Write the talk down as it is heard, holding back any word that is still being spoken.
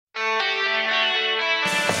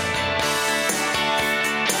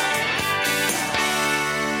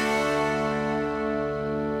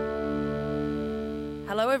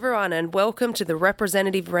everyone, and welcome to the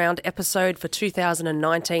representative round episode for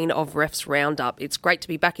 2019 of Refs Roundup. It's great to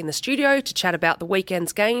be back in the studio to chat about the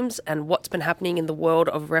weekend's games and what's been happening in the world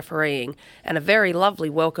of refereeing. And a very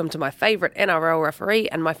lovely welcome to my favourite NRL referee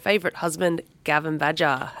and my favourite husband, Gavin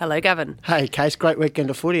Badger. Hello, Gavin. Hey, Case. Great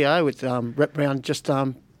weekend of footy, with Rep Round just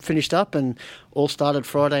finished up and all started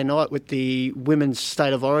Friday night with the women's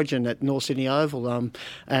state of origin at North Sydney Oval,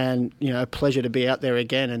 and pleasure to be out there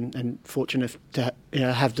again and fortunate to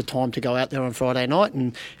have the time to go out there on Friday night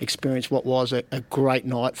and experience what was a great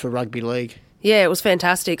night for rugby league. Yeah, it was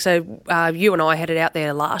fantastic. So you and I headed out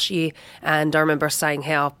there last year, and I remember saying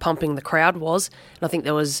how pumping the crowd was. And I think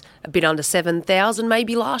there was a bit under 7,000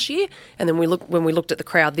 maybe last year. And then when we looked at the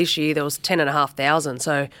crowd this year, there was 10,500.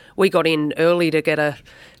 So we got in early to get a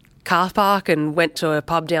car park and went to a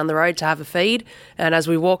pub down the road to have a feed. And as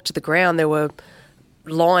we walked to the ground, there were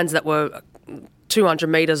lines that were 200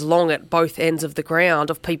 metres long at both ends of the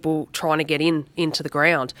ground of people trying to get into the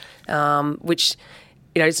ground, which...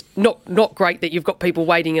 it's not great that you've got people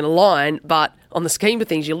waiting in a line, but on the scheme of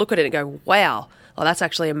things, you look at it and go, wow, that's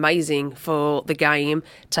actually amazing for the game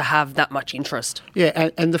to have that much interest. Yeah,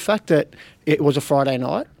 and the fact that it was a Friday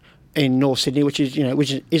night in North Sydney, which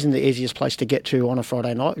isn't the easiest place to get to on a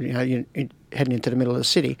Friday night, you're heading into the middle of the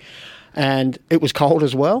city, and it was cold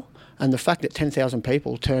as well. And the fact that 10,000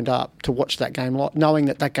 people turned up to watch that game, knowing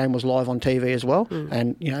that game was live on TV as well.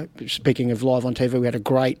 And, speaking of live on TV, we had a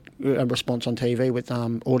great response on TV with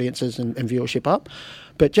audiences and viewership up.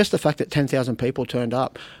 But just the fact that 10,000 people turned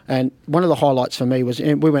up. And one of the highlights for me was,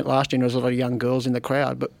 we went last year and there was a lot of young girls in the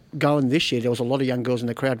crowd. But going this year, there was a lot of young girls in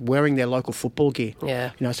the crowd wearing their local football gear. Yeah.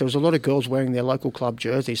 So there was a lot of girls wearing their local club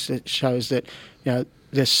jerseys. It shows that,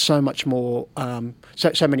 there's so much more,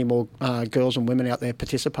 so many more girls and women out there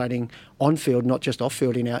participating on field, not just off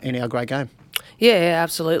field in our great game. Yeah,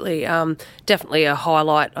 absolutely. Definitely a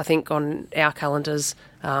highlight, I think, on our calendars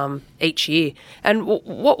each year. And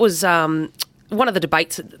what was one of the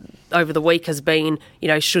debates over the week has been,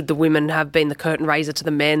 should the women have been the curtain raiser to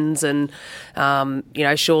the men's, and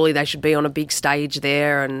surely they should be on a big stage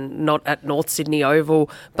there and not at North Sydney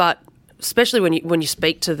Oval. But especially when you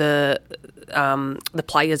speak to the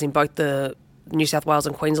players in both the New South Wales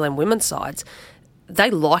and Queensland women's sides, they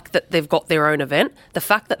like that they've got their own event. The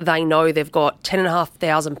fact that they know they've got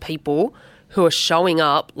 10,500 people who are showing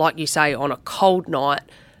up, like you say, on a cold night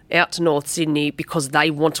out to North Sydney because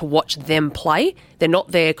they want to watch them play. They're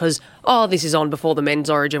not there because, this is on before the men's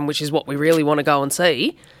origin, which is what we really want to go and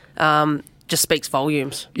see, just speaks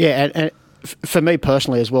volumes. Yeah, and for me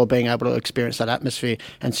personally as well, being able to experience that atmosphere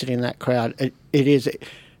and sit in that crowd,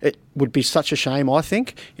 it would be such a shame, I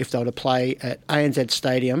think, if they were to play at ANZ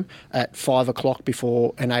Stadium at 5 o'clock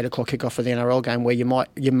before an 8 o'clock kickoff for the NRL game, where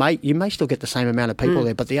you may still get the same amount of people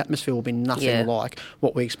there, but the atmosphere will be nothing like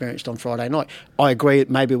what we experienced on Friday night. I agree.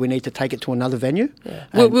 Maybe we need to take it to another venue. Yeah.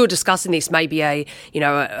 We were discussing this, maybe a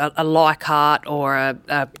Leichhardt or a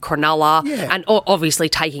Cronulla, and obviously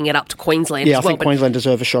taking it up to Queensland. Yeah, as well. I think Queensland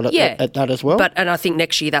deserve a shot at that as well. And I think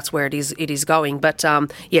next year that's where it is going. But to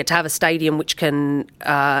have a stadium which can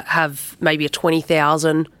have maybe a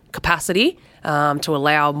 20,000 capacity to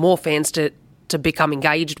allow more fans to become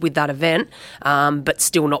engaged with that event, but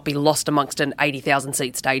still not be lost amongst an 80,000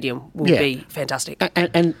 seat stadium would be fantastic.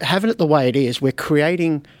 And having it the way it is, we're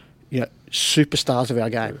creating superstars of our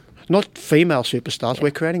game. Not female superstars,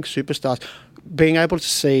 we're creating superstars. Being able to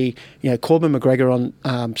see, Corbin McGregor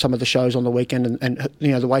on some of the shows on the weekend and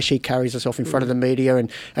the way she carries herself in front of the media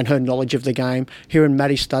and her knowledge of the game, hearing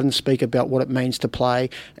Maddie Studden speak about what it means to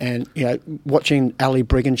play, and, watching Ali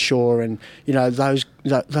Brigginshaw and,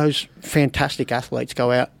 those fantastic athletes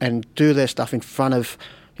go out and do their stuff in front of,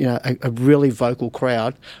 a really vocal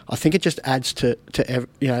crowd. I think it just adds to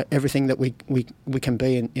everything that we can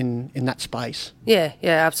be in that space. Yeah,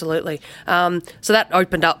 absolutely. So that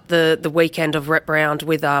opened up the weekend of Rep Round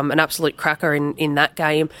with an absolute cracker in that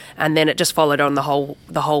game, and then it just followed on the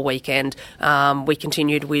whole weekend. We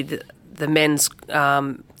continued with the men's.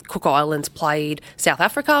 Cook Islands played South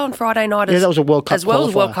Africa on Friday night that was a World Cup as well qualifier.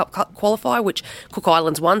 As World Cup qualifier, which Cook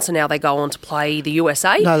Islands won, so now they go on to play the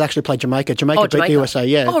USA. No, they actually played Jamaica. Jamaica beat the USA,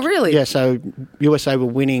 yeah. Oh, really? Yeah, so USA were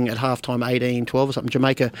winning at halftime 18-12 or something.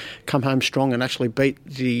 Jamaica come home strong and actually beat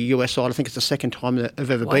the US side. I think it's the second time that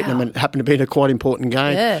they've ever beaten them, and it happened to be in a quite important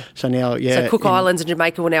game. Yeah. So now, So Cook Islands and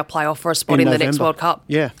Jamaica will now play off for a spot in the next World Cup.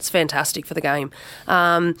 Yeah. It's fantastic for the game.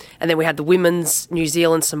 And then we had the women's New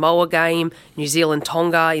Zealand-Samoa game, New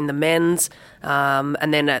Zealand-Tonga in the men's.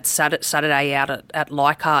 And then at Saturday out at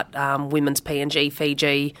Leichhardt, women's PNG,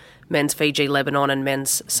 Fiji men's Fiji, Lebanon, and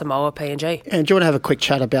men's Samoa, PNG. And do you want to have a quick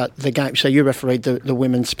chat about the game? So you refereed the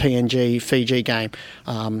women's PNG Fiji game,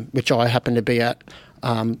 which I happened to be at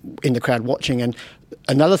in the crowd watching. And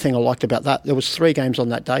another thing I liked about that, there was 3 games on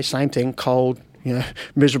that day, same thing, cold,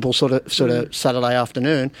 miserable sort of Saturday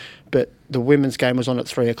afternoon, but the women's game was on at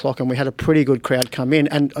 3:00, and we had a pretty good crowd come in,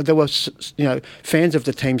 and there was fans of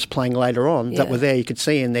the teams playing later on that were there. You could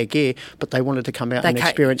see in their gear, but they wanted to come out and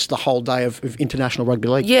experience the whole day of international rugby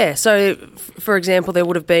league. Yeah. So, for example, there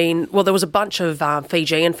would have been there was a bunch of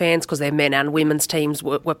Fijian fans because their men and women's teams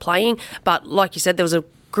were playing, but like you said, there was a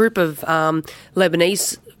group of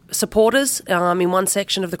Lebanese supporters in one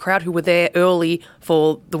section of the crowd who were there early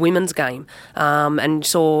for the women's game, and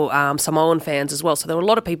saw Samoan fans as well. So there were a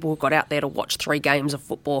lot of people who got out there to watch 3 games of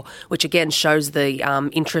football, which again shows the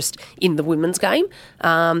interest in the women's game.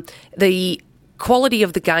 The quality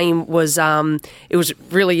of the game was it was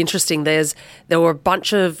really interesting. There were a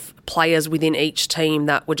bunch of players within each team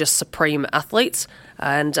that were just supreme athletes.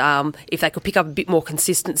 And if they could pick up a bit more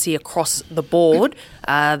consistency across the board,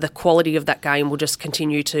 the quality of that game will just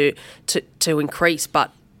continue to increase.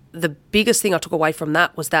 But the biggest thing I took away from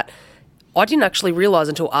that was that I didn't actually realise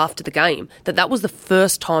until after the game that was the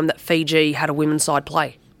first time that Fiji had a women's side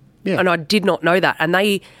play. Yeah. And I did not know that. And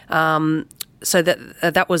they so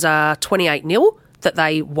that was 28-0 that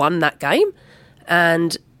they won that game.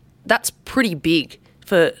 And that's pretty big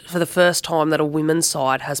for the first time that a women's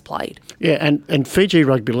side has played. Yeah, and Fiji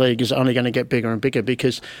Rugby League is only going to get bigger and bigger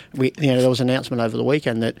because there was an announcement over the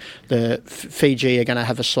weekend that the Fiji are going to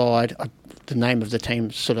have a side. The name of the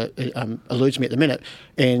team sort of eludes me at the minute,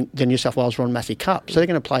 in the New South Wales Ron Massey Cup. So they're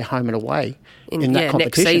going to play home and away in that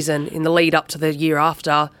competition. Next season, in the lead up to the year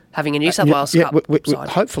after having a New South Wales Cup side.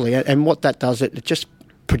 Hopefully, and what that does, it just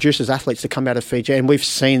produces athletes to come out of Fiji, and we've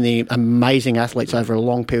seen the amazing athletes over a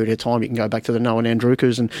long period of time. You can go back to the Noah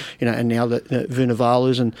Nandrukas and now the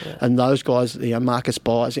Vunivalus and those guys, Marcus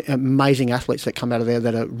Byers, amazing athletes that come out of there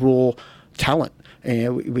that are raw talent.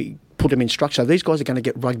 We put them in structure. These guys are going to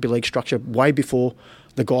get rugby league structure way before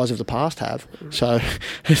the guys of the past have. So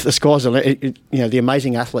the skies are, the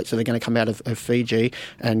amazing athletes that are going to come out of Fiji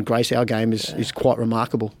and grace our game is quite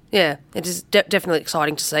remarkable. Yeah, it is definitely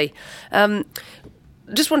exciting to see.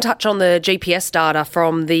 Just want to touch on the GPS data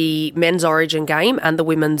from the men's Origin game and the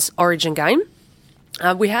women's Origin game.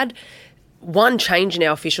 We had one change in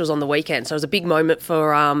our officials on the weekend, so it was a big moment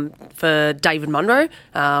for David Munro,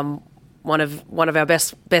 one of our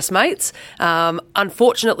best mates.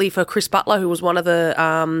 Unfortunately for Chris Butler, who was one of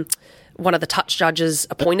the touch judges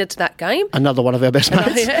appointed to that game. Another one of our best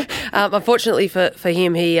mates. Unfortunately for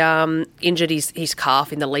him, he injured his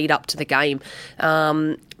calf in the lead up to the game.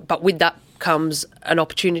 But with that comes an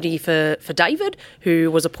opportunity for David, who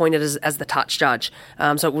was appointed as the touch judge.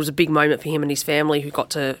 So it was a big moment for him and his family, who got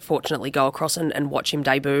to fortunately go across and watch him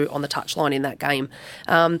debut on the touchline in that game.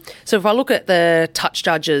 So if I look at the touch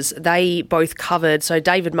judges, they both covered, so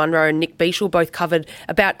David Munro and Nick Beashel both covered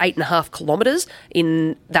about 8.5 kilometres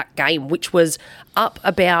in that game, which was up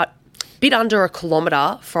about bit under a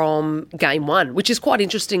kilometre from game one, which is quite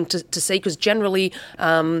interesting to see because generally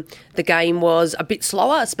the game was a bit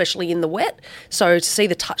slower, especially in the wet. So to see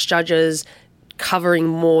the touch judges covering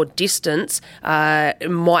more distance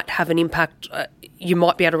might have an impact. You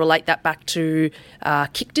might be able to relate that back to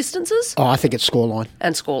kick distances. Oh, I think it's scoreline.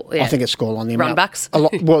 And score, yeah. I think it's scoreline. The run-backs.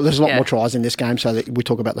 There's a lot more tries in this game, so that we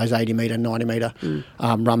talk about those 80-metre, 90-metre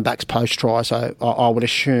run-backs post-try. So I would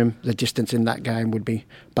assume the distance in that game would be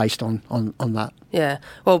based on that. Yeah.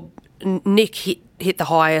 Well, Nick hit the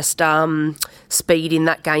highest speed in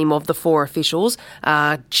that game of the 4 officials,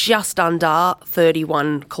 just under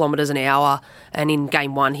 31 kilometres an hour, and in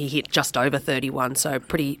game one he hit just over 31, so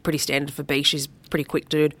pretty standard for Beach. He's a pretty quick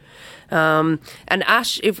dude. And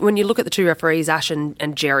Ash, when you look at the 2 referees, Ash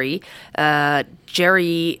and Jerry,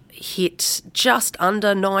 Jerry hit just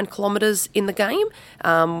under 9 kilometres in the game,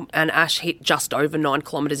 and Ash hit just over 9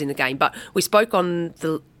 kilometres in the game. But we spoke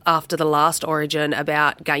after the last Origin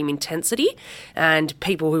about game intensity, and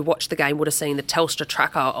people who watched the game would have seen the Telstra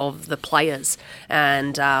tracker of the players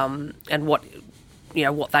and what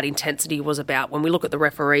that intensity was about. When we look at the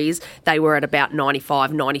referees, they were at about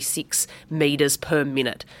 95, 96 metres per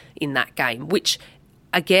minute in that game, which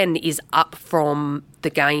again is up from the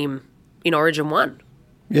game in Origin 1.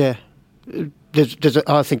 Yeah.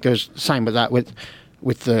 I think there's the same with that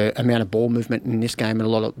with the amount of ball movement in this game and a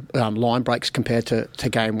lot of line breaks compared to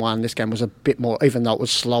game one. This game was a bit more, even though it was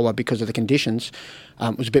slower because of the conditions,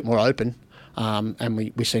 it was a bit more open. and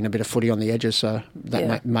we've seen a bit of footy on the edges, so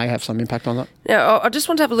that may have some impact on that. Now, I just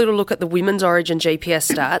want to have a little look at the Women's Origin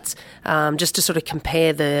GPS stats, just to sort of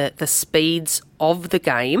compare the speeds of the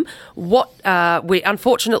game.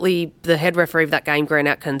 Unfortunately, the head referee of that game, Grant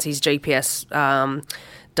Atkins, his GPS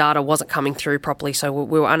data wasn't coming through properly, so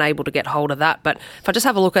we were unable to get hold of that. But if I just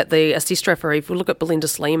have a look at the assist referee, if we look at Belinda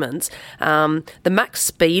Sleemans, the max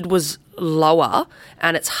speed was lower,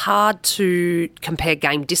 and it's hard to compare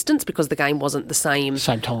game distance because the game wasn't the same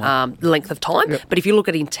time. Length of time. Yep. But if you look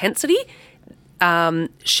at intensity,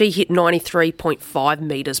 she hit 93.5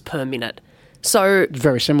 metres per minute. So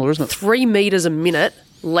very similar, isn't it? 3 metres a minute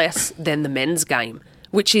less than the men's game,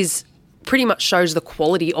 which is pretty much shows the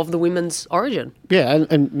quality of the Women's Origin. Yeah,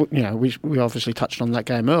 and you know, we obviously touched on that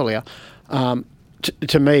game earlier.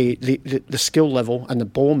 To me, the skill level and the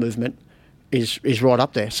ball movement is right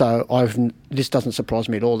up there. So this doesn't surprise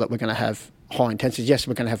me at all that we're going to have high intensity. Yes,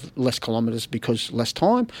 we're going to have less kilometres because less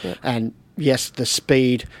time, and yes, the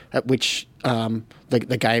speed at which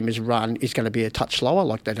the game is run is going to be a touch slower.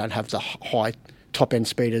 Like they don't have the high top end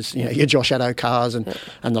speeders, you know, your Josh Addo cars and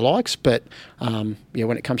the likes. But when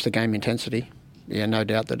it comes to game intensity, no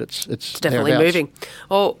doubt that it's definitely moving.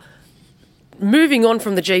 Well, moving on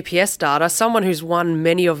from the GPS data, someone who's won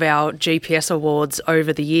many of our GPS awards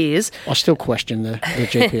over the years. I still question the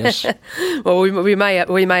GPS. Well, we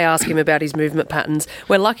may ask him about his movement patterns.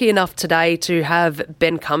 We're lucky enough today to have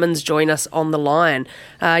Ben Cummins join us on the line.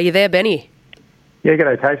 You there, Benny? Yeah,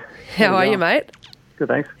 g'day, Kate. How are you, mate? Good,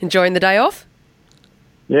 thanks. Enjoying the day off?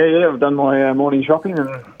 Yeah, I've done my morning shopping and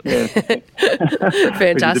fantastic.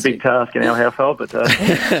 Which is a big task in our household, but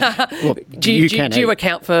well, do you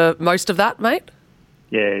account for most of that, mate?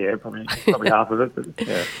 Yeah, probably half of it. But,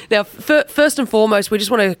 yeah. Now, first and foremost, we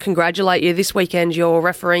just want to congratulate you. This weekend, you're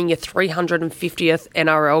refereeing your 350th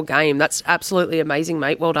NRL game. That's absolutely amazing,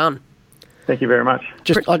 mate. Well done. Thank you very much. I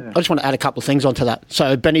just want to add a couple of things onto that.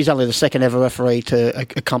 So Benny's only the second ever referee to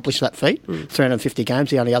accomplish that feat, 350 games.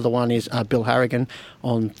 The only other one is Bill Harrigan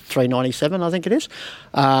on 397, I think it is.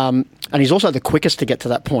 And he's also the quickest to get to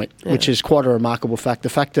that point, which is quite a remarkable fact. The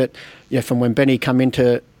fact that from when Benny come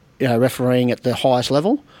into refereeing at the highest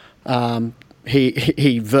level,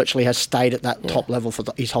 he virtually has stayed at that top level for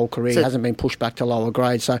his whole career. He hasn't been pushed back to lower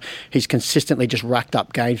grades. So he's consistently just racked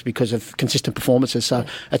up games because of consistent performances. So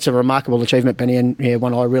it's a remarkable achievement, Benny, and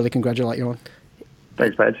one I really congratulate you on.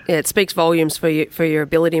 Thanks, Badge. Yeah, it speaks volumes for your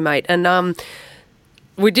ability, mate. And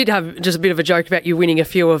we did have just a bit of a joke about you winning a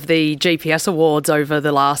few of the GPS awards over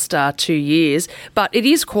the last 2 years, but it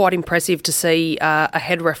is quite impressive to see a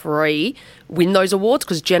head referee win those awards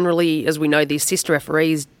because generally, as we know, the assist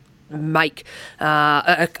referees make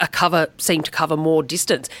seem to cover more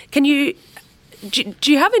distance. Do you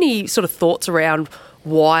have any sort of thoughts around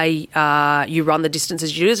why you run the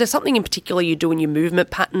distances you do? Is there something in particular you do in your movement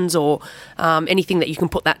patterns or anything that you can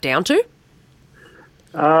put that down to?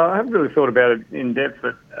 I haven't really thought about it in depth,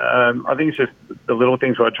 but I think it's just the little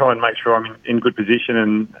things where I try and make sure I'm in good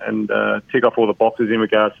position and tick off all the boxes in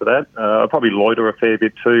regards to that. I probably loiter a fair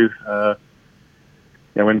bit too.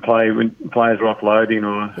 When players are offloading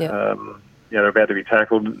or they're about to be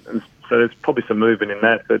tackled, and so there's probably some movement in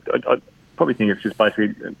that. But I probably think it's just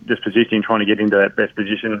basically just positioning, trying to get into that best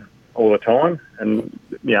position all the time, and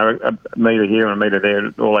a metre here and a metre there,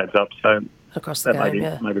 it all adds up. So across the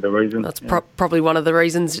game, maybe the reason. That's probably one of the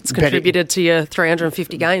reasons it's contributed to your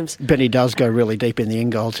 350 games. Benny does go really deep in the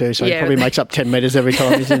end goal too, so he probably makes up 10 metres every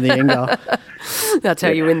time he's in the end goal. That's how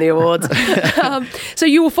you win the awards. So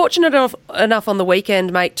you were fortunate enough on the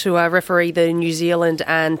weekend, mate, to referee the New Zealand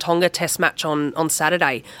and Tonga Test match on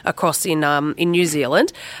Saturday across in New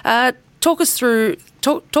Zealand. Talk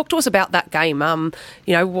to us about that game.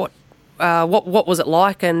 What was it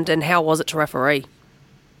like, and how was it to referee?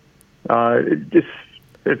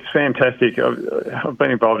 It's fantastic. I've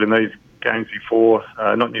been involved in these games before,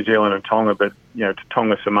 not New Zealand and Tonga, but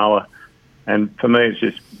Tonga, Samoa, and for me it's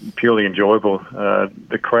just purely enjoyable.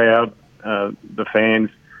 The crowd, the fans,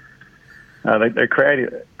 they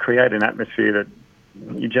create an atmosphere that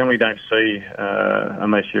you generally don't see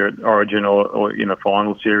unless you're at Origin or in a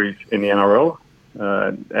final series in the NRL.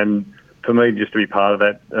 And for me, just to be part of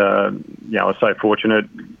that, I was so fortunate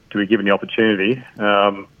to be given the opportunity.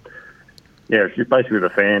 It's basically the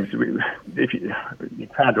fans.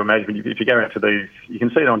 It's hard to imagine, but if you go out to these, you can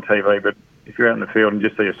see it on TV, but if you're out in the field and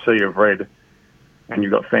just see a sea of red and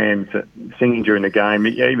you've got fans singing during the game,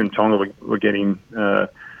 even Tonga were getting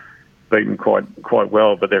beaten quite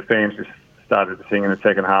well, but their fans just started to sing in the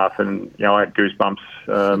second half, and I had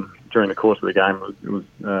goosebumps during the course of the game. It was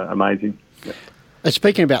amazing. Yeah. And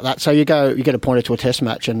speaking about that, so you get appointed to a test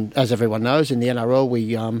match, and as everyone knows, in the NRL,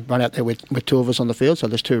 we run out there with two of us on the field, so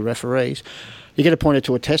there's two referees. You get appointed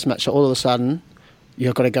to a test match, so all of a sudden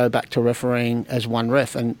you've got to go back to refereeing as one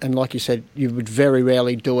ref. And like you said, you would very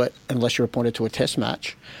rarely do it unless you're appointed to a test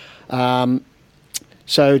match.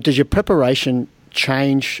 So does your preparation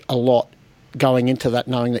change a lot going into that,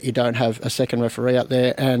 knowing that you don't have a second referee out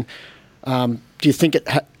there? And do you think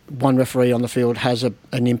one referee on the field has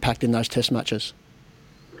an impact in those test matches?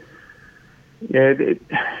 Yeah, to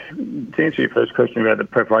answer your first question about the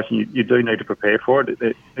preparation, you do need to prepare for it.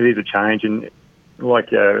 It is a change, and like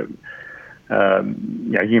human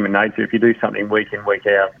nature, if you do something week in, week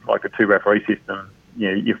out, like the two referee system,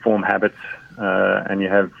 you form habits and you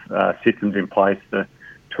have systems in place to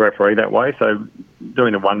referee that way. So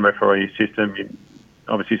doing the one referee system,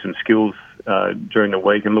 obviously some skills during the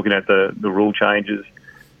week and looking at the rule changes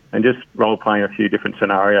and just role-playing a few different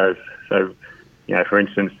scenarios. So, for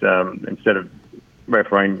instance, instead of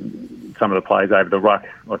refereeing some of the plays over the ruck,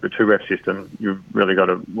 like the two-ref system, you've really got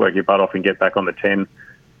to work your butt off and get back on the 10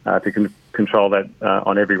 to control that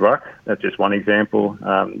on every ruck. That's just one example.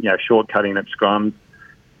 Short-cutting at scrums,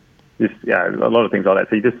 just a lot of things like that.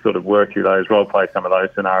 So you just sort of work through those, role-play some of those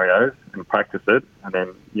scenarios and practice it, and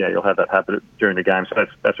then, you'll have that habit during the game. So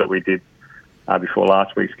that's what we did before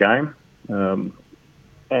last week's game.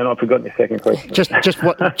 And I've forgotten your second question. Just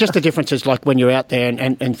the differences, like when you're out there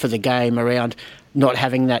and for the game, around not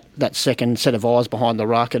having that second set of eyes behind the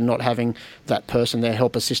ruck and not having that person there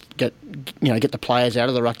help assist get the players out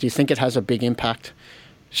of the ruck. Do you think it has a big impact?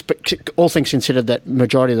 All things considered, that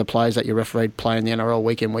majority of the players that you refereed play in the NRL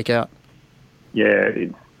week in, week out. Yeah,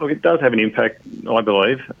 it does have an impact, I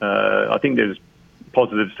believe. I think there's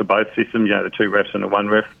positives to both systems, the two refs and the one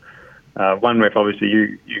ref. One ref, obviously,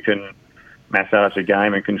 you can massage the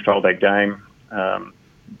game and control that game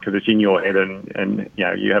because it's in your head and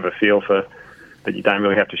you have a feel for that. You don't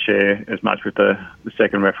really have to share as much with the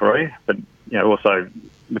second referee. But also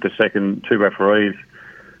with the second two referees,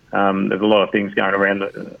 there's a lot of things going around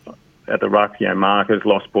at the ruck, markers,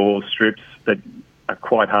 lost balls, strips that are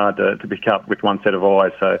quite hard to pick up with one set of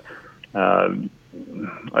eyes. So I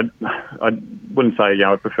wouldn't say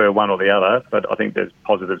I prefer one or the other, but I think there's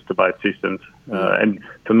positives to both systems. And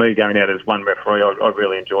for me, going out as one referee, I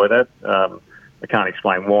really enjoy that. I can't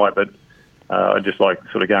explain why, but I just like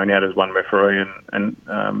sort of going out as one referee and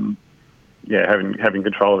having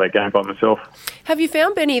control of that game by myself. Have you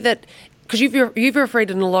found, Benny, that because you've refereed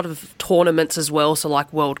in a lot of tournaments as well, so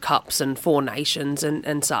like World Cups and Four Nations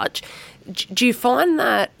and such, do you find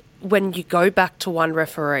that when you go back to one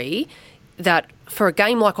referee, that for a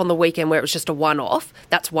game like on the weekend where it was just a one-off,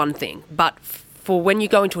 that's one thing. But for when you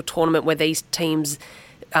go into a tournament where these teams,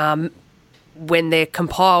 when they're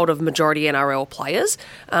compiled of majority NRL players,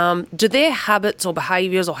 do their habits or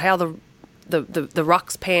behaviours or how the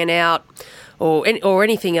rucks pan out or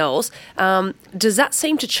anything else, does that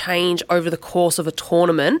seem to change over the course of a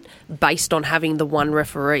tournament based on having the one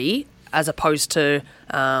referee as opposed to,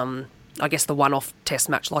 I guess, the one-off test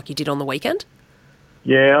match like you did on the weekend?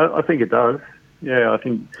 Yeah, I think it does. Yeah, I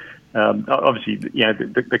think obviously,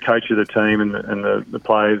 the coach of the team and the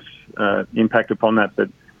players impact upon that, but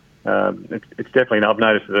it's definitely. I've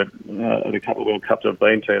noticed that at a couple of World Cups I've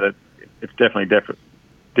been to that it's definitely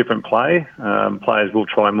different play. Players will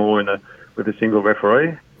try more with a single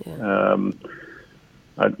referee. Yeah.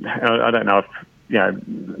 I don't know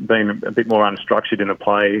if being a bit more unstructured in the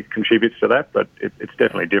play contributes to that, but it's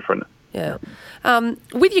definitely different. Yeah.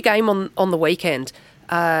 With your game on the weekend,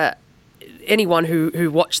 anyone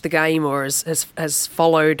who watched the game or has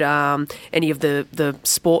followed any of the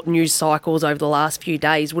sport news cycles over the last few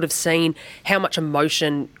days would have seen how much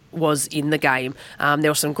emotion was in the game.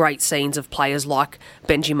 There were some great scenes of players like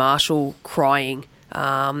Benji Marshall crying,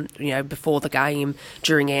 before the game,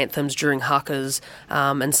 during anthems, during huckers,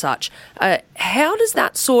 and such. How does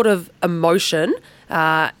that sort of emotion,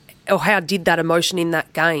 or how did that emotion in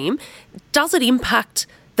that game, does it impact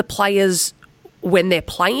the players when they're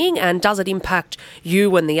playing, and does it impact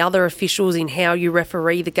you and the other officials in how you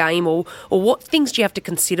referee the game, or what things do you have to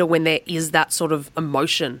consider when there is that sort of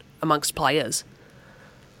emotion amongst players?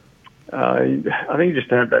 I think you just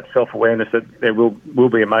have that self-awareness that there will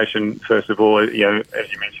be emotion, first of all, as you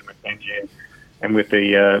mentioned with Benji and with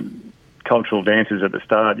the cultural dances at the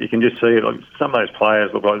start. You can just see it. Like some of those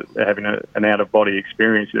players look like they're having an out-of-body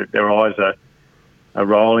experience. Their eyes are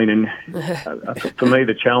rolling. And for me,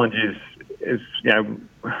 the challenge is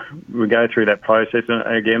we go through that process. And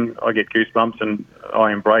again, I get goosebumps and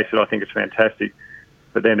I embrace it. I think it's fantastic.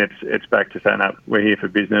 But then it's back to saying, no, we're here for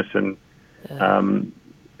business and...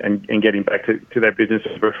 and getting back to their business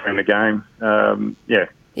of refereeing the game.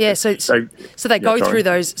 Yeah, so they go through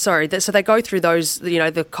those. So they go through those.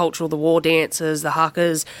 The cultural, the war dances, the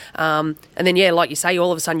huckers, and then like you say,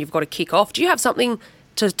 all of a sudden you've got to kick off. Do you have something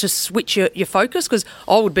to switch your focus? Because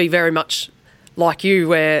I would be very much like you,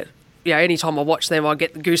 where anytime I watch them, I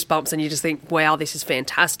get the goosebumps, and you just think, wow, this is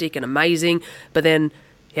fantastic and amazing. But then,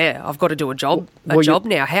 I've got to do a job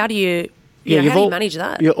now. How do you? How do you manage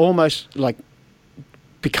that? You almost like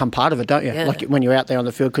become part of it, don't you? Yeah. Like when you're out there on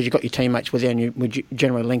the field, because you've got your teammates with you, and you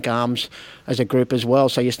generally link arms as a group as well.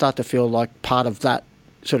 So you start to feel like part of that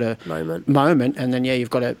sort of moment, and then you've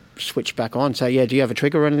got to switch back on. So do you have a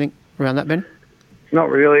trigger or anything around that, Ben? Not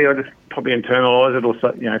really. I just probably internalise it, or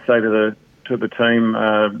say to the team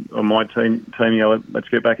or my team, let's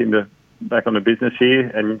get back on the business here.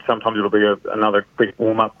 And sometimes it'll be another quick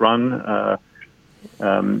warm up run.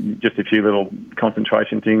 Just a few little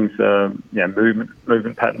concentration things,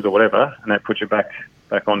 movement patterns or whatever, and that puts you back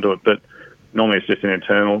onto it. But normally it's just an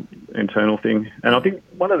internal thing. And I think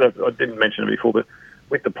I didn't mention it before, but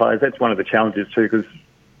with the players, that's one of the challenges too, because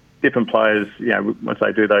different players, once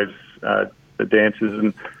they do those the dances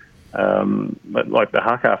and but like the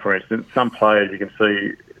haka, for instance, some players you can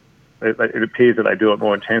see it appears that they do it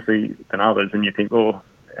more intensely than others, and you think,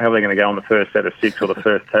 how are they going to go on the first set of 6 or the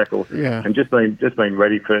first tackle? Yeah. And just being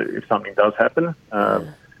ready for if something does happen.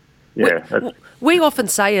 We often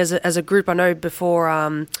say as a group, I know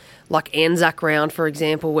before like Anzac round, for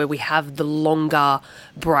example, where we have the longer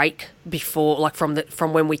break before, like from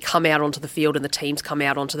when we come out onto the field and the teams come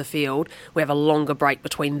out onto the field, we have a longer break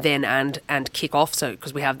between then and kick off. So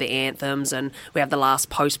because we have the anthems and we have the last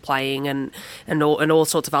post playing and all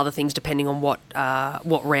sorts of other things depending on what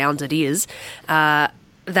round it is.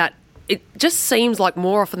 That it just seems like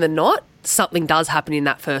more often than not, something does happen in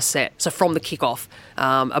that first set. So from the kickoff,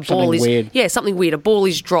 something weird. A ball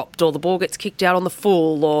is dropped, or the ball gets kicked out on the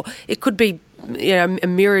full, or it could be a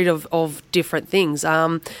myriad of different things.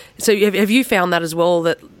 So have you found that as well?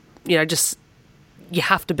 That just you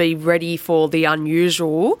have to be ready for the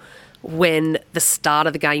unusual when the start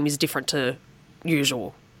of the game is different to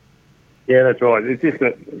usual. Yeah, that's right. It's just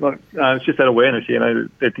that awareness.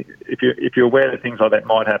 That if you're aware that things like that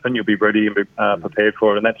might happen, you'll be ready and be prepared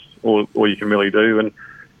for it, and that's all you can really do. And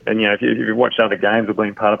if you watch other games or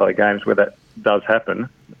been part of other games where that does happen,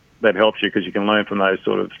 that helps you because you can learn from those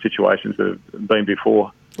sort of situations that have been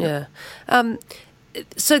before. Yeah.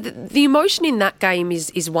 So the emotion in that game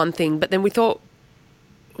is one thing, but then we thought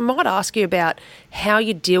we might ask you about how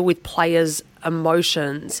you deal with players'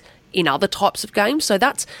 emotions in other types of games. So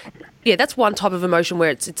that's one type of emotion where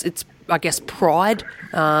it's I guess pride,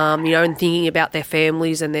 and thinking about their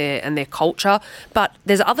families and their culture. But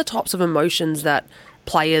there's other types of emotions that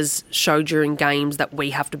players show during games that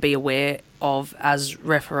we have to be aware of as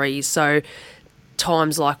referees. So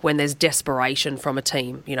times like when there's desperation from a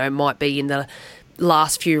team, might be in the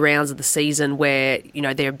last few rounds of the season where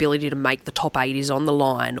their ability to make the top 8 is on the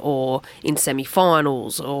line, or in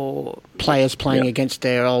semi-finals, or players playing against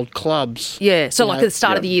their old clubs. Yeah, so like at the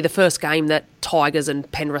start of the year, the first game that Tigers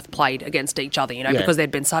and Penrith played against each other, because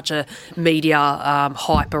there'd been such a media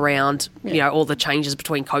hype around all the changes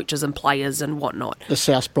between coaches and players and whatnot. The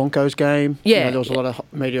South Broncos game, there was a lot of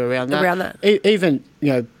media around that. Even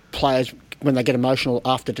players when they get emotional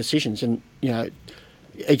after decisions, and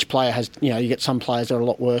each player has, you get some players that are a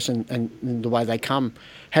lot worse and the way they come.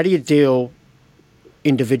 How do you deal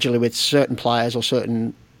individually with certain players or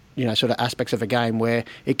certain, sort of aspects of a game where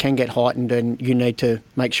it can get heightened and you need to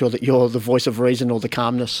make sure that you're the voice of reason or the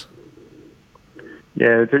calmness?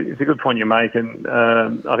 Yeah, it's a good point you make, and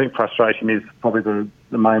I think frustration is probably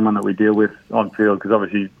the main one that we deal with on field, because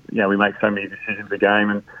obviously, we make so many decisions a game,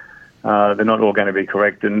 and they're not all going to be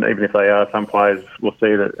correct, and even if they are, some players will see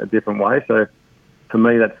it a different way. So for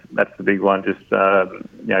me, that's the big one. Just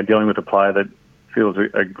dealing with a player that feels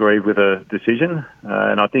aggrieved with a decision,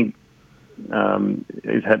 and I think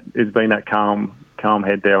he's been that calm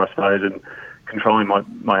head there, I suppose, and controlling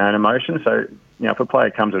my own emotions. So if a player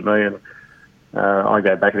comes at me and I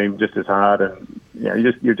go back at him just as hard, and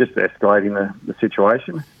you're just escalating the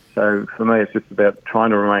situation. So for me, it's just about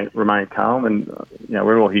trying to remain calm, and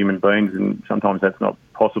we're all human beings, and sometimes that's not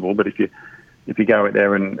possible. But if you go out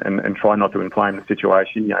there and try not to inflame the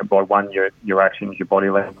situation, by your actions, your body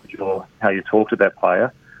language, or how you talk to that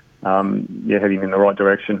player, you're heading in the right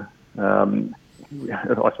direction. I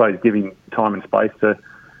suppose giving time and space to,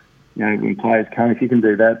 when players come, if you can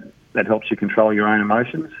do that, that helps you control your own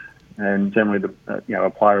emotions. And generally, a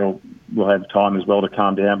player will have time as well to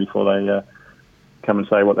calm down before they come and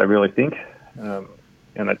say what they really think. And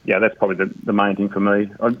that's probably the main thing for me.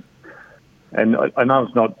 And I know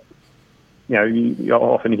it's not, you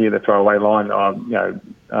often hear the throwaway line,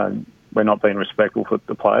 we're not being respectful for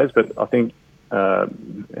the players, but I think,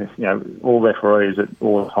 all referees at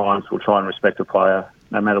all times will try and respect a player,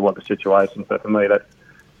 no matter what the situation. So for me, that's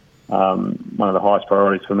one of the highest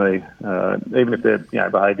priorities for me. Even if their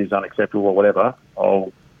behaviour is unacceptable or whatever,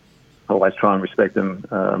 I'll always try and respect them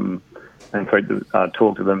and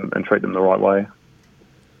talk to them and treat them the right way.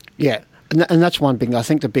 Yeah. And that's one thing. I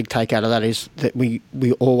think the big take out of that is that we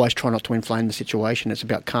always try not to inflame the situation. It's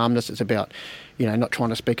about calmness. It's about, not trying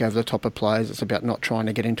to speak over the top of players. It's about not trying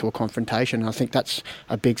to get into a confrontation. And I think that's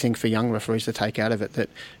a big thing for young referees to take out of it, that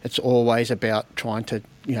it's always about trying to,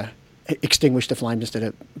 extinguish the flames instead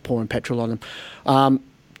of pouring petrol on them.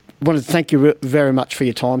 Wanted to thank you very much for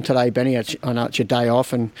your time today, Benny. I know it's your day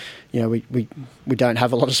off, and we don't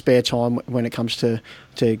have a lot of spare time when it comes to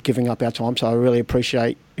giving up our time. So I really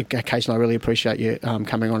appreciate, Kasey and I really appreciate you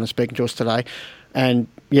coming on and speaking to us today. And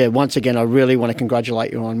once again, I really want to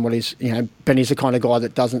congratulate you on what is, Benny's the kind of guy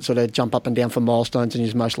that doesn't sort of jump up and down for milestones, and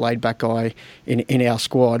he's the most laid back guy in our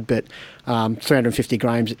squad. But 350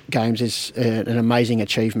 games is an amazing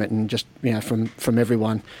achievement, and just from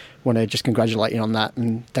everyone, want to just congratulate you on that,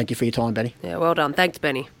 and thank you for your time, Benny. Yeah, well done. Thanks,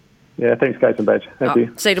 Benny. Yeah, thanks, Kasey and Badge. Thank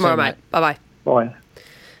you. See you tomorrow, mate. Bye-bye. Bye.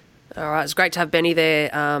 All right, it's great to have Benny there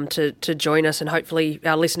to join us, and hopefully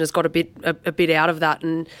our listeners got a bit out of that.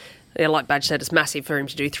 And like Badge said, it's massive for him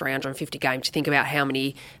to do 350 games. You think about how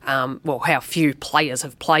many, how few players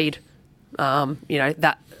have played,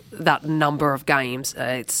 that number of games.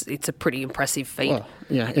 It's a pretty impressive feat. Well,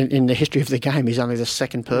 in the history of the game, he's only the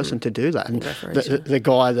second person to do that, and the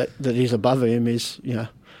guy that is above him is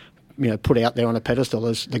put out there on a pedestal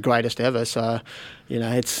as the greatest ever. So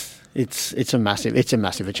it's a massive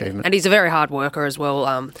achievement. And he's a very hard worker as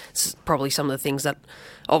well. Probably some of the things that,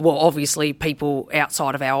 obviously people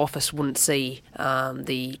outside of our office wouldn't see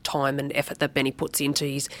the time and effort that Benny puts into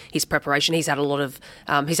his preparation. He's had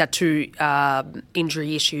he's had two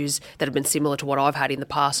injury issues that have been similar to what I've had in the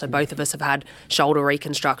past. So both of us have had shoulder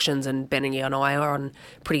reconstructions, and Benny and I are on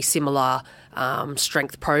pretty similar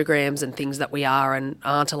strength programs and things that we are and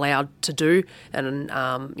aren't allowed to do. And,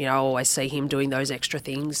 I always see him doing those extra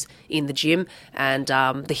things in the gym. And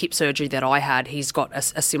the hip surgery that I had, he's got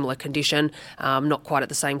a similar condition, not quite at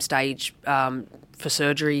the same stage for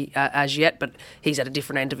surgery as yet, but he's at a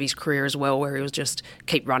different end of his career as well, where he was just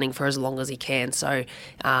keep running for as long as he can. So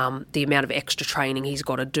the amount of extra training he's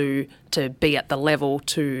got to do to be at the level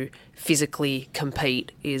to physically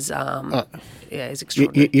compete is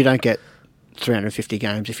extraordinary. You don't get 350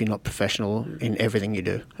 games if you're not professional in everything you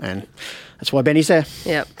do, and that's why Benny's there.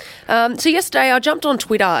 Yeah. So yesterday I jumped on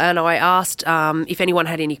Twitter and I asked if anyone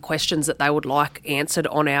had any questions that they would like answered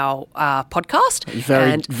on our podcast.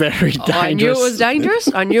 Very dangerous. I knew it was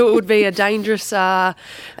dangerous. I knew it would be a dangerous activity.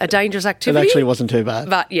 It actually wasn't too bad.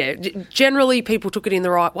 But generally people took it in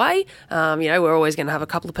the right way. We're always going to have a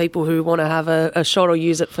couple of people who want to have a shot or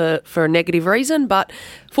use it for a negative reason, but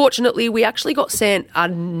fortunately we actually got sent a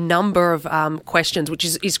number of questions, which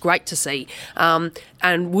is great to see.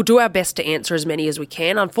 And we'll do our best to answer as many as we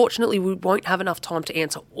can. Unfortunately, we won't have enough time to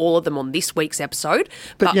answer all of them on this week's episode.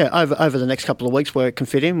 But over the next couple of weeks where it can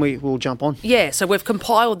fit in, we'll jump on. Yeah, so we've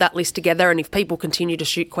compiled that list together, and if people continue to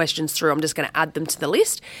shoot questions through, I'm just going to add them to the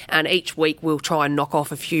list, and each week we'll try and knock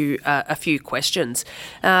off a few questions.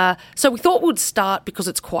 So we thought we'd start, because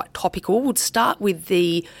it's quite topical, we'd start with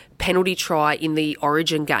the penalty try in the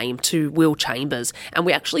Origin game to Will Chambers. And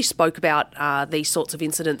we actually spoke about these sorts of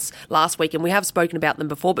incidents last week, and we have spoken about them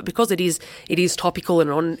before, but because it is topical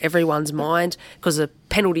and on everyone's mind, because a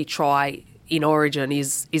penalty try in Origin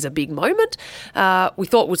is a big moment, we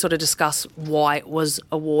thought we'd sort of discuss why it was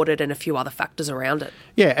awarded and a few other factors around it.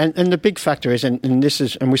 Yeah, and the big factor is, and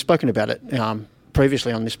we've spoken about it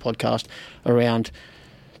previously on this podcast, around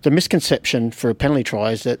the misconception for a penalty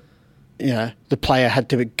try is that the player had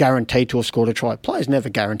to be guaranteed to have scored a try. Players never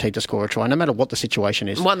guaranteed to score a try, no matter what the situation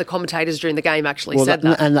is. One of the commentators during the game actually said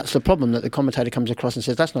that. And that's the problem, that the commentator comes across and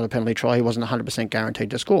says, that's not a penalty try, he wasn't 100%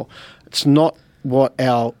 guaranteed to score. It's not what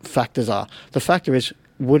our factors are. The factor is,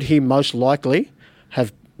 would he most likely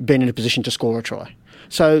have been in a position to score a try?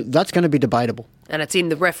 So that's going to be debatable. And it's in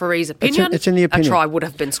the referee's opinion. It's in the opinion. A try would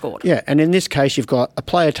have been scored. Yeah, and in this case, you've got a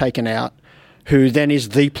player taken out who then is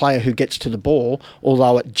the player who gets to the ball,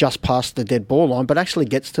 although it just passed the dead ball line, but actually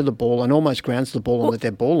gets to the ball and almost grounds the ball on the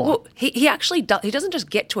dead ball line. Well, he actually does. He doesn't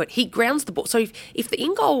just get to it, he grounds the ball. So if the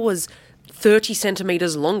in-goal was 30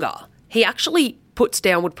 centimetres longer, he actually puts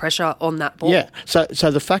downward pressure on that ball. Yeah, so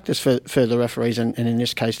the factors for the referees, and in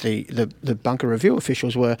this case the bunker review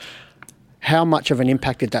officials, were how much of an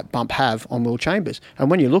impact did that bump have on Will Chambers?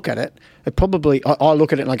 And when you look at it, I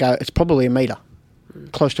look at it and I go, it's probably a metre,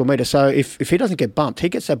 close to a metre. So if he doesn't get bumped, he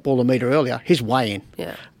gets that ball a metre earlier, he's way in.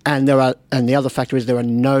 Yeah. And the other factor is there are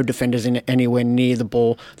no defenders in anywhere near the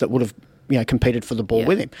ball that would have competed for the ball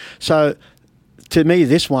with him. So to me,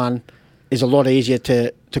 this one is a lot easier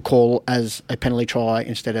to call as a penalty try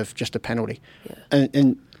instead of just a penalty. Yeah.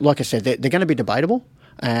 And like I said, they're going to be debatable,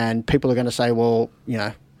 and people are going to say, well,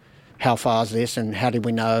 how far is this, and how did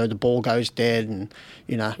we know the ball goes dead, and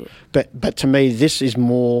But to me, this is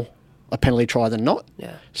more a penalty try than not.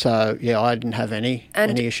 Yeah. So I didn't have any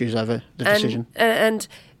issues over the decision. And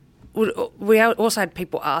we also had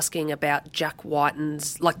people asking about Jack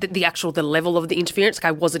Whiten's, like the level of the interference.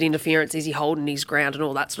 Okay, was it interference? Is he holding his ground and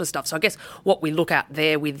all that sort of stuff? So I guess what we look at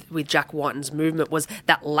there with Jack Whiten's movement was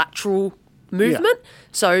that lateral movement. Yeah.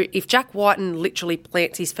 So if Jack Whiten literally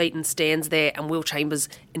plants his feet and stands there and Will Chambers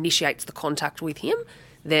initiates the contact with him,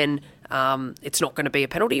 then it's not going to be a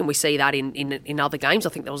penalty, and we see that in other games. I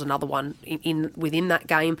think there was another one within that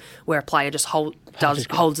game where a player just holds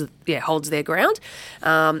their ground.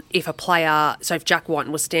 If a player, so if Jack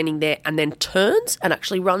Whiten was standing there and then turns and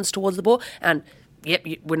actually runs towards the ball, and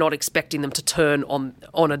we're not expecting them to turn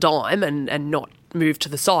on a dime and not move to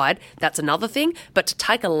the side, that's another thing. But to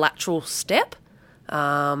take a lateral step,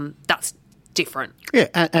 that's different. Yeah,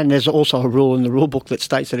 and there's also a rule in the rule book that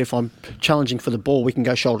states that if I'm challenging for the ball, we can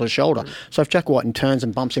go shoulder to shoulder. So if Jack Whiten turns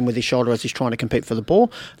and bumps him with his shoulder as he's trying to compete for the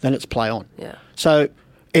ball, then it's play on. Yeah. So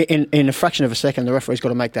in a fraction of a second, the referee's got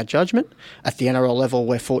to make that judgment. At the NRL level,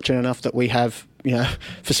 we're fortunate enough that we have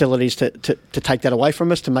facilities to take that away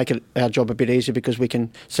from us, to make our job a bit easier, because we can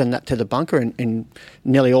send that to the bunker. And in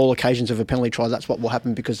nearly all occasions of a penalty try, that's what will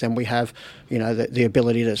happen, because then we have the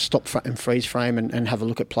ability to stop and freeze frame and have a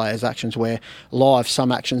look at players' actions, where live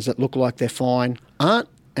some actions that look like they're fine aren't,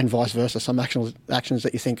 and vice versa. Some actions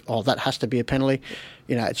that you think, that has to be a penalty,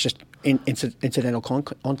 it's just incidental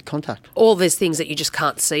contact. All these things that you just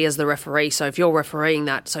can't see as the referee. So if you're refereeing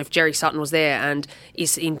that, so if Jerry Sutton was there and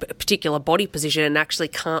is in a particular body position and actually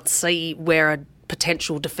can't see where a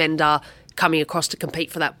potential defender coming across to compete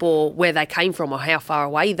for that ball, where they came from or how far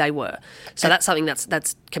away they were. So that's something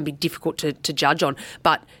that's can be difficult to judge on.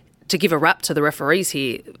 But to give a rap to the referees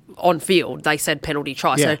here, on field, they said penalty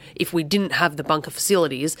try. Yeah. So if we didn't have the bunker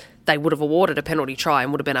facilities, they would have awarded a penalty try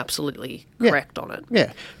and would have been absolutely correct on it.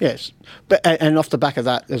 Yeah, yes. But and off the back of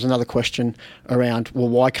that, there's another question around, well,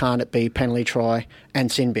 why can't it be penalty try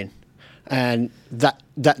and sin bin? And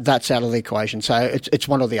that's out of the equation. So it's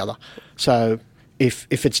one or the other. So if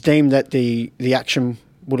it's deemed that the action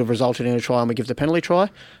would have resulted in a try and we give the penalty try,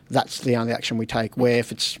 that's the only action we take. Where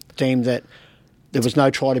if it's deemed that there was no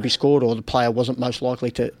try to be scored, or the player wasn't most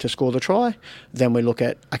likely to score the try, then we look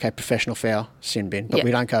at, professional foul, sin bin. But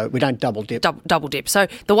we don't double dip. Double dip. So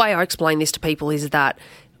the way I explain this to people is that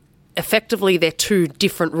effectively they're two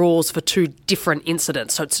different rules for two different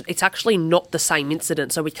incidents. So it's actually not the same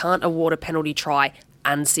incident. So we can't award a penalty try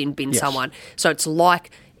and sin bin someone. So it's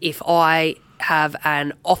like if I have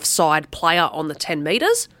an offside player on the 10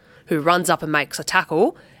 metres who runs up and makes a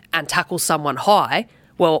tackle and tackles someone high,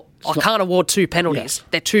 well, I can't award two penalties. Yes.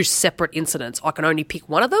 They're two separate incidents. I can only pick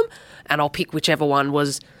one of them, and I'll pick whichever one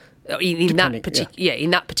was in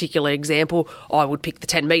that particular example. I would pick the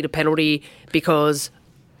 10-metre penalty because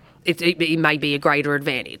it may be a greater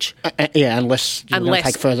advantage. Unless you're going to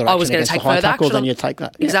take further action. I was going to take further action, then you take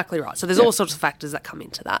that. Yeah. Exactly right. So there's all sorts of factors that come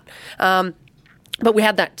into that. But we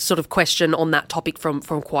had that sort of question on that topic from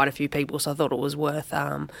quite a few people, so I thought it was worth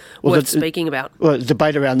speaking about. Well, the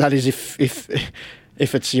debate around that is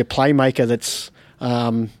if it's your playmaker that's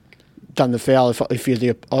done the foul, if you're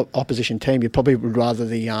the opposition team, you probably would rather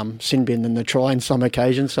the sin bin than the try in some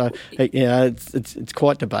occasions. So it's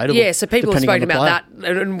quite debatable. Yeah, so people have spoken about that,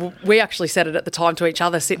 and we actually said it at the time to each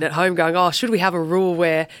other, sitting at home, going, "Oh, should we have a rule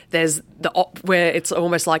where there's where it's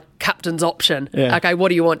almost like captain's option? Yeah. Okay, what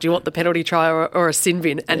do you want? Do you want the penalty try or a sin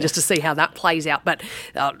bin?" And just to see how that plays out. But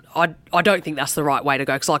I don't think that's the right way to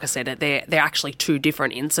go, because, like I said, they're actually two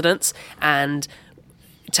different incidents, and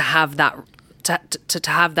to have that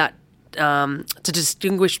to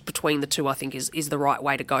distinguish between the two, I think is the right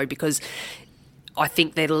way to go, because I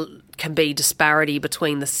think there can be disparity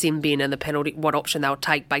between the sin bin and the penalty, what option they'll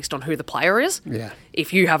take based on who the player is. Yeah.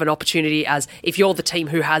 If you have an opportunity, if you're the team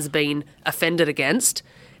who has been offended against,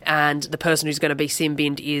 and the person who's going to be sin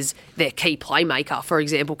binned is their key playmaker, for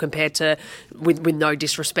example, compared to, with no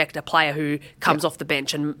disrespect, a player who comes off the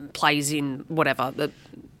bench and plays in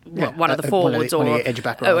one of the forwards one of or your edge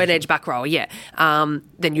back an rowers. edge back rower,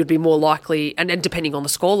 then you'd be more likely, and depending on the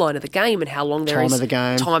scoreline of the game and how long there is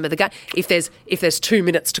Time of the game. If there's 2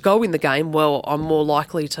 minutes to go in the game, well, I'm more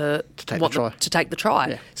likely to take the try.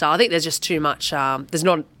 Yeah. So I think there's just too much. There's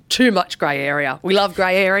not too much grey area. We love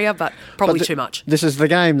grey area, but probably too much. This is the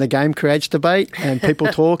game. The game creates debate, and people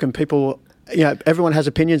talk, and people, everyone has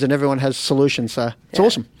opinions and everyone has solutions. So it's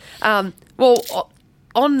awesome.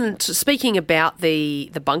 Speaking about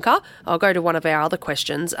the bunker, I'll go to one of our other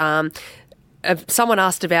questions. Someone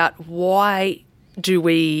asked about why do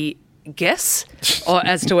we guess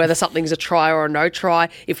as to whether something's a try or a no try.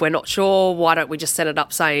 If we're not sure, why don't we just set it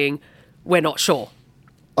up saying we're not sure?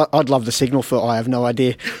 I'd love the signal for I have no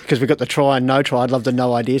idea, because we've got the try and no try. I'd love the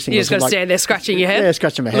no idea signal. You just got to stand there scratching your head? Yeah,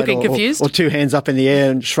 scratching my head. Looking confused? Or two hands up in the air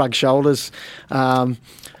and shrug shoulders. Well,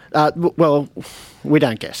 we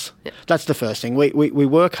don't guess. Yeah. That's the first thing. We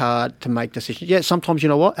work hard to make decisions. Yeah, sometimes, you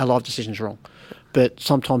know what, our live decision's wrong. But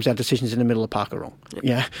sometimes our decisions in the middle of the park are wrong.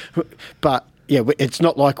 Yeah. But, it's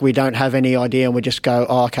not like we don't have any idea and we just go,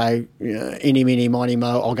 okay, eeny, meeny, miny,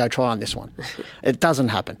 mo, I'll go try on this one. It doesn't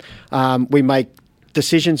happen. We make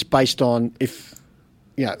decisions based on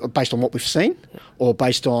based on what we've seen, or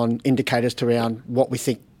based on indicators around what we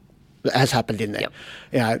think has happened in there.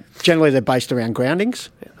 Yep. Generally they're based around groundings,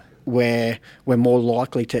 where we're more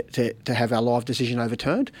likely to have our live decision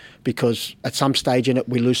overturned, because at some stage in it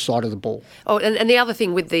we lose sight of the ball. Oh, and the other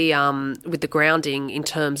thing with the grounding, in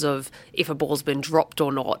terms of if a ball's been dropped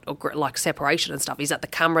or not, or like separation and stuff, is that the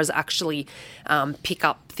cameras actually pick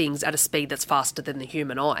up things at a speed that's faster than the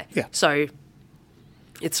human eye. Yeah. So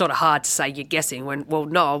it's sort of hard to say you're guessing when, well,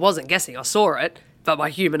 no, I wasn't guessing. I saw it, but my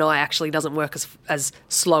human eye actually doesn't work as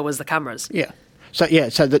slow as the cameras. Yeah. So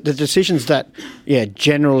the decisions that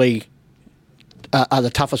generally are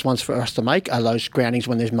the toughest ones for us to make are those groundings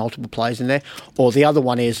when there's multiple players in there, or the other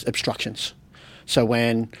one is obstructions. So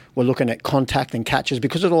when we're looking at contact and catches,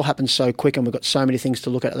 because it all happens so quick and we've got so many things to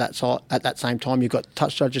look at that same time, you've got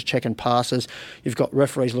touch judges checking passes, you've got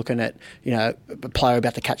referees looking at a player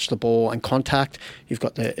about to catch the ball and contact, you've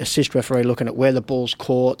got the assist referee looking at where the ball's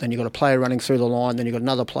caught, then you've got a player running through the line, then you've got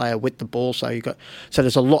another player with the ball, so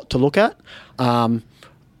there's a lot to look at.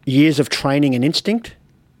 Years of training and instinct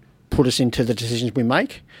put us into the decisions we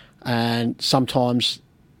make, and sometimes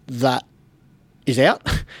that is out,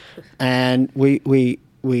 and we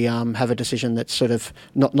have a decision that's sort of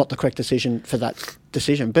not the correct decision for that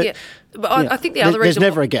decision. But, I think the other reason there's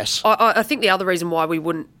never a guess. I think the other reason why we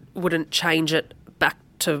wouldn't change it back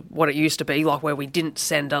to what it used to be, like where we didn't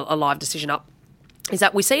send a live decision up, is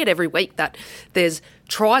that we see it every week that there's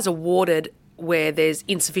tries awarded where there's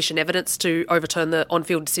insufficient evidence to overturn the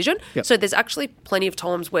on-field decision. Yep. So there's actually plenty of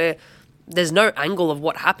times where there's no angle of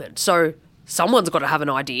what happened. So someone's got to have an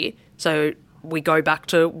idea. So we go back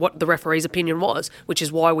to what the referee's opinion was, which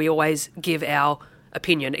is why we always give our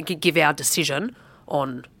opinion, give our decision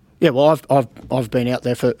on. Yeah, well, I've been out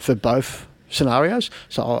there for both scenarios.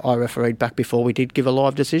 So I refereed back before we did give a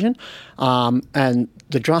live decision, and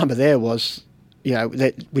the drama there was,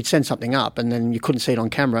 that we'd send something up and then you couldn't see it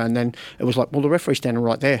on camera, and then it was like, well, the referee's standing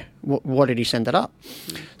right there. Why did he send it up?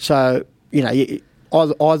 So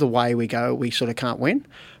either way we go, we sort of can't win.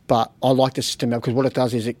 But I like the system because what it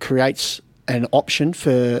does is it creates an option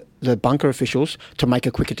for the bunker officials to make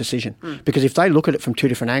a quicker decision. Because if they look at it from two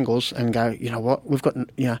different angles and go, you know what, we've got,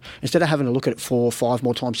 instead of having to look at it 4 or 5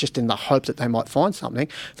 more times just in the hope that they might find something,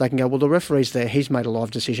 they can go, well, the referee's there, he's made a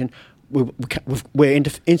live decision, we're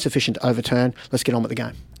insufficient to overturn, let's get on with the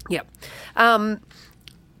game. Yep.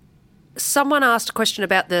 Someone asked a question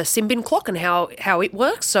about the Simbin clock and how it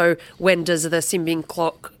works. So when does the Simbin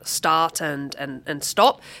clock start and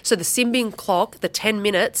stop? So the Simbin clock, the 10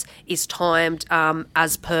 minutes, is timed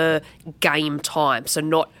as per game time, so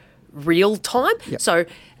not real time. Yep. So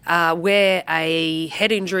where a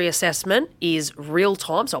head injury assessment is real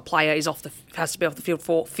time, so a player has to be off the field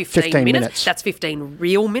for 15 minutes. That's 15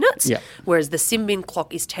 real minutes. Yep. Whereas the Simbin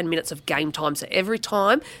clock is 10 minutes of game time. So every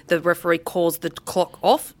time the referee calls the clock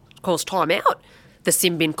off, calls time out, the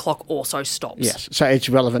Simbin clock also stops. Yes, so it's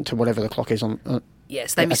relevant to whatever the clock is on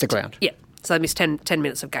yes, they missed the ground. Yeah, so they missed 10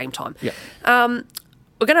 minutes of game time. Yeah.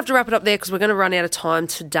 We're going to have to wrap it up there because we're going to run out of time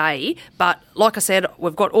today. But like I said,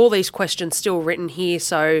 we've got all these questions still written here,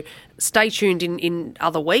 so stay tuned in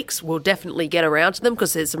other weeks. We'll definitely get around to them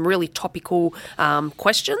because there's some really topical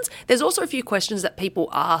questions. There's also a few questions that people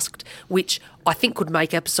asked which I think could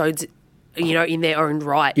make episodes in their own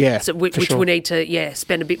right. Yeah, so which sure. we need to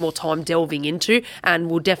spend a bit more time delving into, and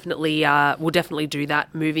we'll definitely do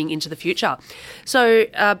that moving into the future. So,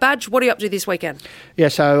 Badge, what are you up to this weekend? Yeah,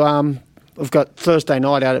 so we've got Thursday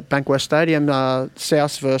night out at Bankwest Stadium,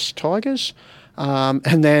 South versus Tigers.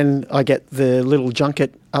 And then I get the little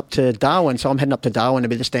junket up to Darwin. So I'm heading up to Darwin to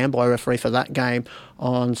be the standby referee for that game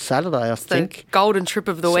on Saturday, I think. The golden trip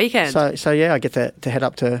of the weekend. So yeah, I get to head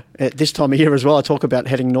up to at this time of year as well. I talk about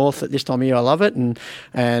heading north at this time of year. I love it, and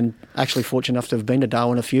actually fortunate enough to have been to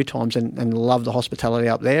Darwin a few times and love the hospitality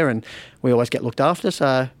up there. And we always get looked after.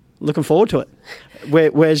 So looking forward to it.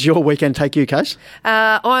 Where's your weekend take you, Case?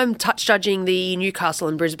 I'm touch judging the Newcastle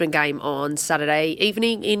and Brisbane game on Saturday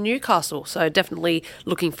evening in Newcastle, so definitely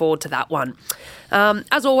looking forward to that one.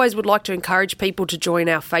 As always, would like to encourage people to join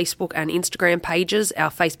our Facebook and Instagram pages.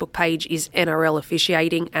 Our Facebook page is NRL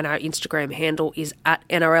Officiating and our Instagram handle is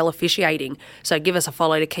 @NRL Officiating. So give us a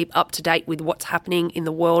follow to keep up to date with what's happening in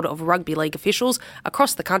the world of rugby league officials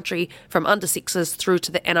across the country, from under sixes through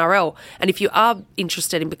to the NRL. And if you are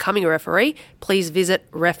interested in becoming a referee, please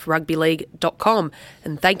visit refrugbyleague.com.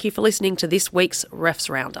 And thank you for listening to this week's Refs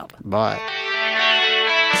Roundup. Bye.